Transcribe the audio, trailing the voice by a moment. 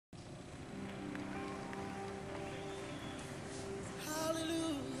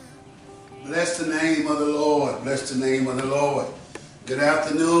Bless the name of the Lord. Bless the name of the Lord. Good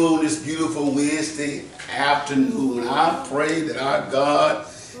afternoon, this beautiful Wednesday afternoon. I pray that our God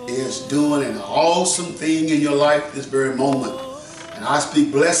is doing an awesome thing in your life this very moment. And I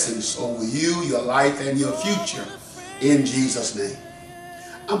speak blessings over you, your life, and your future in Jesus' name.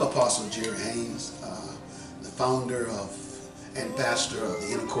 I'm Apostle Jerry Haynes, the founder of and pastor of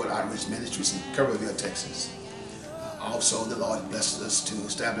the Inner Court Outreach Ministries in Covocation, Texas. Also, the Lord blessed us to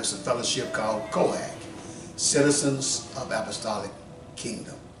establish a fellowship called Covocation, Citizens of Apostolic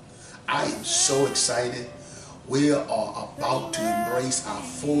Kingdom. I am so excited. We are about to embrace our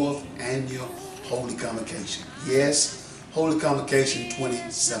 4th annual Holy Convocation. Yes, Holy Convocation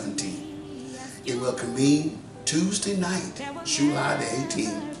 2017. It will convene Tuesday night, July the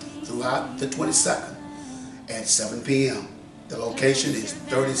 18th, throughout the 22nd at 7 p.m. The location is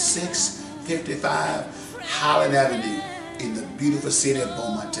 3655 Highland Avenue in the beautiful city of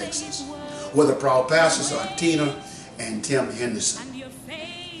Beaumont, Texas, where the proud pastors are Tina and Tim Henderson.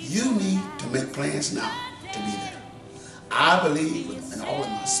 You need to make plans now to be there. I believe in all of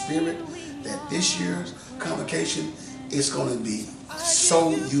my spirit that this year's convocation is going to be so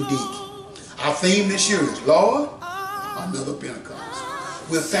unique. Our theme this year is, Lord, another Pentecost.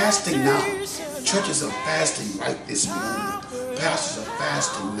 We're fasting now. Churches are fasting right this moment. Pastors are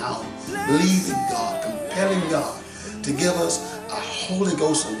fasting now, believing God, compelling God to give us a Holy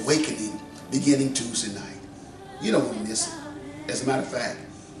Ghost awakening beginning Tuesday night. You don't want to miss it. As a matter of fact,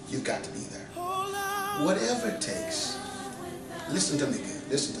 you've got to be there. Whatever it takes, listen to me good.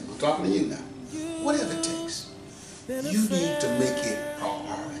 Listen to me. I'm talking to you now. Whatever it takes, you need to make it a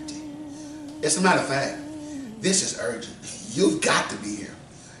priority. As a matter of fact, this is urgent. You've got to be here.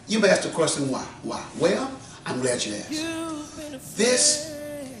 You may ask the question, why? Why? Well, I'm glad you asked. This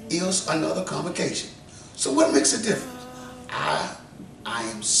is another convocation. So what makes a difference? I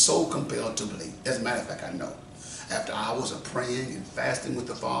am so compelled to believe. As a matter of fact, I know. After hours of praying and fasting with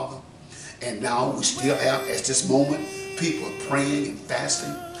the Father, and now we still have, at this moment, people are praying and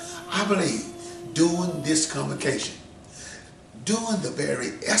fasting. I believe during this convocation, during the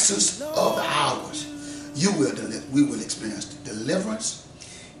very essence of the hours, we will experience deliverance,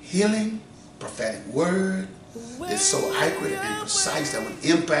 healing, prophetic word that's so accurate and precise that will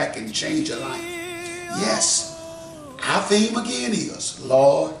impact and change your life. Yes, our theme again is,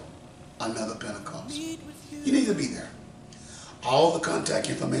 Lord, another Pentecost. You need to be there. All the contact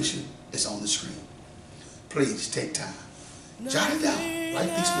information is on the screen. Please take time. Jot it down.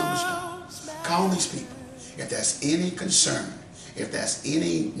 Write these numbers down. Call these people. If there's any concern, if there's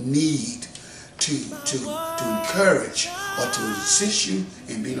any need to encourage or to assist you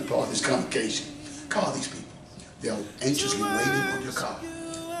in being a part of this convocation, call these people. They're anxiously waiting on your call.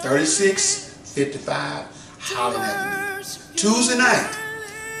 3655 Highland Avenue. Tuesday night,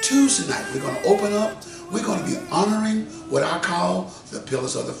 we're going to open up. We're going to be honoring what I call the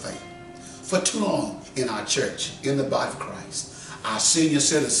pillars of the faith. For too long in our church, in the body of Christ, our senior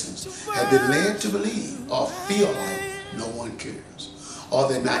citizens have been led to believe or feel like no one cares, or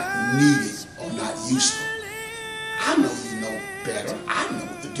they're not needed or not useful. I know you know better. I know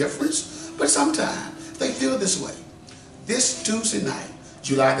the difference, but sometimes they feel this way. This Tuesday night,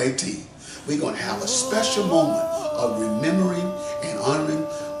 July 18th, we're going to have a special moment of remembering and honoring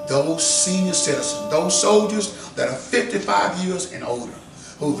those senior citizens, those soldiers that are 55 years and older,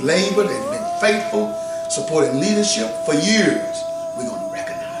 who've labored and been faithful, supporting leadership for years. We're going to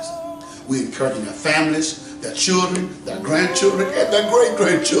recognize them. We're encouraging their families, their children, their grandchildren, and their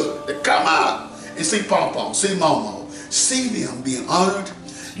great-grandchildren to come out and see Pom-Pom, see Momo, see them being honored,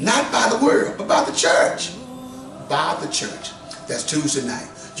 not by the world, but by the church. By the church. That's Tuesday night,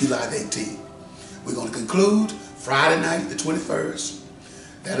 July 18th. We're going to conclude Friday night, the 21st.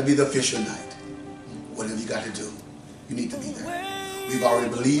 That'll be the official night. Whatever you got to do, you need to be there. We've already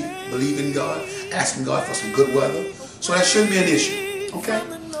believed in God, asking God for some good weather, so that shouldn't be an issue. Okay?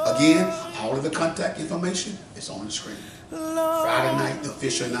 Again, all of the contact information is on the screen. Friday night, the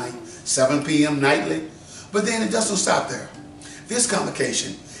official night, 7 p.m. nightly. But then it doesn't stop there. This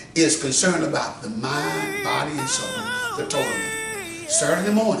convocation is concerned about the mind, body, and soul, the total man.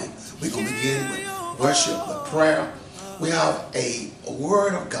 Saturday morning, we're going to begin with worship, with prayer. We have a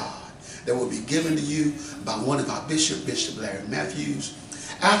word of God that will be given to you by one of our Bishop Larry Matthews.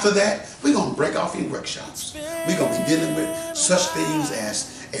 After that, we're going to break off in workshops. We're going to be dealing with such things as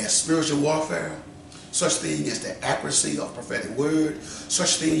spiritual warfare, such things as the accuracy of prophetic word,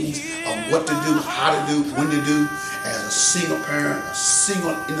 such things of what to do, how to do, when to do as a single parent, a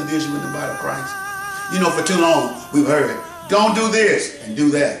single individual in the body of Christ. You know, for too long, we've heard, don't do this and do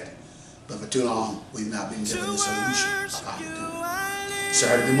that. But for too long, we've not been given the solution of how to do it.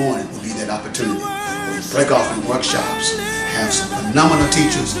 Saturday morning will be that opportunity. We break off in workshops, have some phenomenal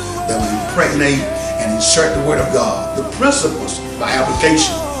teachers that will impregnate and insert the Word of God, the principles by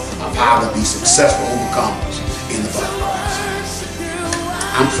application of how to be successful overcomers in the body of Christ.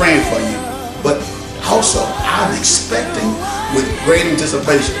 I'm praying for you, but also I'm expecting with great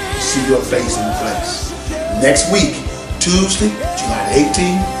anticipation to see your face in the place. Next week, Tuesday, July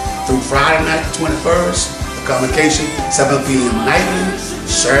 18th through Friday night, the 21st, the Covocation, 7 p.m. nightly,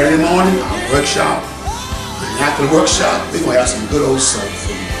 Saturday morning, our workshop. And after the workshop, we're going to have some good old soul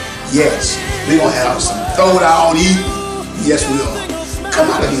food. Yes, we're going to have some throw down eating. Yes, we are. Come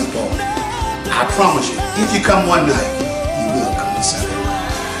out of here, Paul. I promise you, if you come one night, you will come on Saturday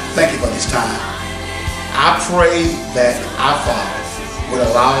night. Thank you for this time. I pray that our Father would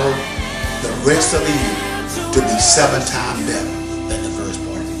allow the rest of the year to be 7 times better than the first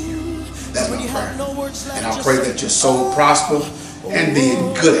part of the year. That's my prayer. And I pray that your soul prosper and be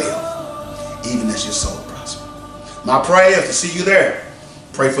in good health, even as your soul prosper. My prayer is to see you there.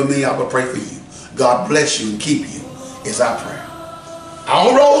 Pray for me, I will pray for you. God bless you and keep you is our prayer.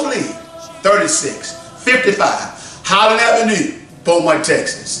 All roads lead 3655 Highland Avenue, Beaumont,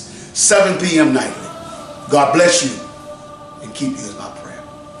 Texas, 7 p.m. nightly. God bless you and keep you is my prayer.